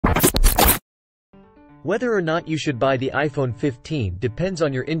Whether or not you should buy the iPhone 15 depends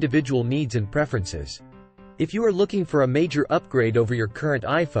on your individual needs and preferences. If you are looking for a major upgrade over your current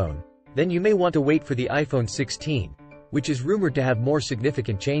iPhone, then you may want to wait for the iPhone 16, which is rumored to have more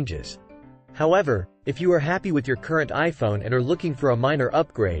significant changes. However, if you are happy with your current iPhone and are looking for a minor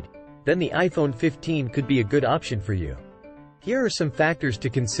upgrade, then the iPhone 15 could be a good option for you. Here are some factors to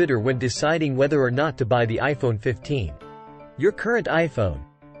consider when deciding whether or not to buy the iPhone 15. Your current iPhone.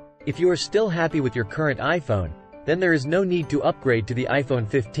 If you are still happy with your current iPhone, then there is no need to upgrade to the iPhone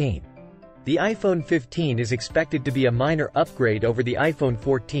 15. The iPhone 15 is expected to be a minor upgrade over the iPhone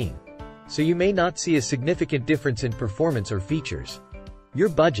 14, so you may not see a significant difference in performance or features. Your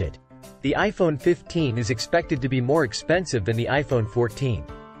budget. The iPhone 15 is expected to be more expensive than the iPhone 14.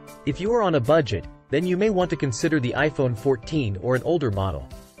 If you are on a budget, then you may want to consider the iPhone 14 or an older model.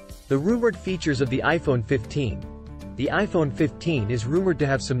 The rumored features of the iPhone 15. The iPhone 15 is rumored to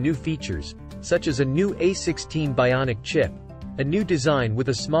have some new features, such as a new A16 Bionic chip, a new design with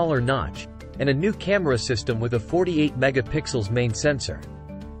a smaller notch, and a new camera system with a 48 megapixels main sensor.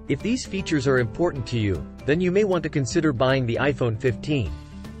 If these features are important to you, then you may want to consider buying the iPhone 15.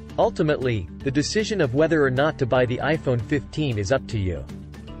 Ultimately, the decision of whether or not to buy the iPhone 15 is up to you.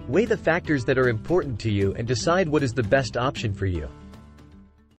 Weigh the factors that are important to you and decide what is the best option for you.